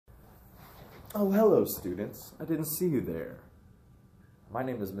Oh, hello, students. I didn't see you there. My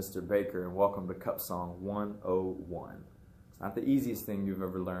name is Mr. Baker, and welcome to Cup Song 101. It's not the easiest thing you've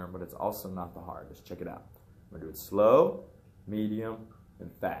ever learned, but it's also not the hardest. Check it out. I'm going to do it slow, medium,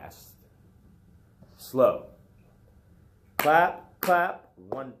 and fast. Slow. Clap, clap,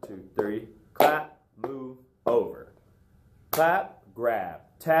 1, 2, 3. Clap, move, over. Clap, grab,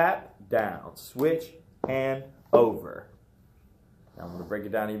 tap, down, switch, and over. Now I'm going to break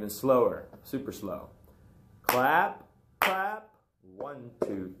it down even slower, super slow. Clap, clap, 1,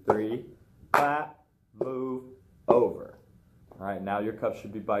 2, 3. Clap, move, over. All right, now your cup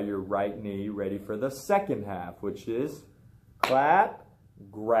should be by your right knee, ready for the second half, which is clap,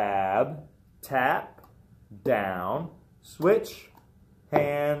 grab, tap, down, switch,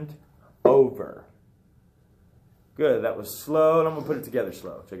 hand, over. Good, that was slow, and I'm going to put it together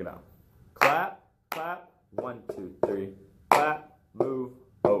slow. Check it out. Clap, clap, 1, 2, 3. Clap, move,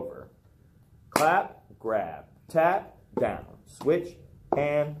 over. Clap, grab, tap, down, switch,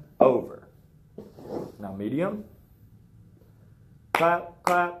 hand, over. Now medium. Clap,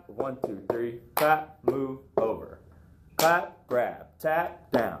 clap, 1, 2, 3. Clap, move, over. Clap, grab,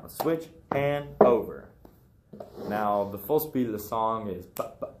 tap, down, switch, hand, over. Now the full speed of the song is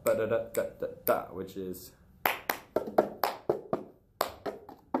ba ba ba da da da da da, which is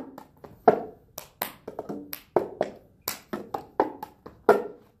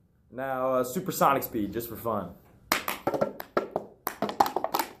now supersonic speed, just for fun.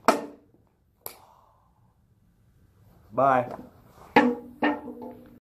 Bye.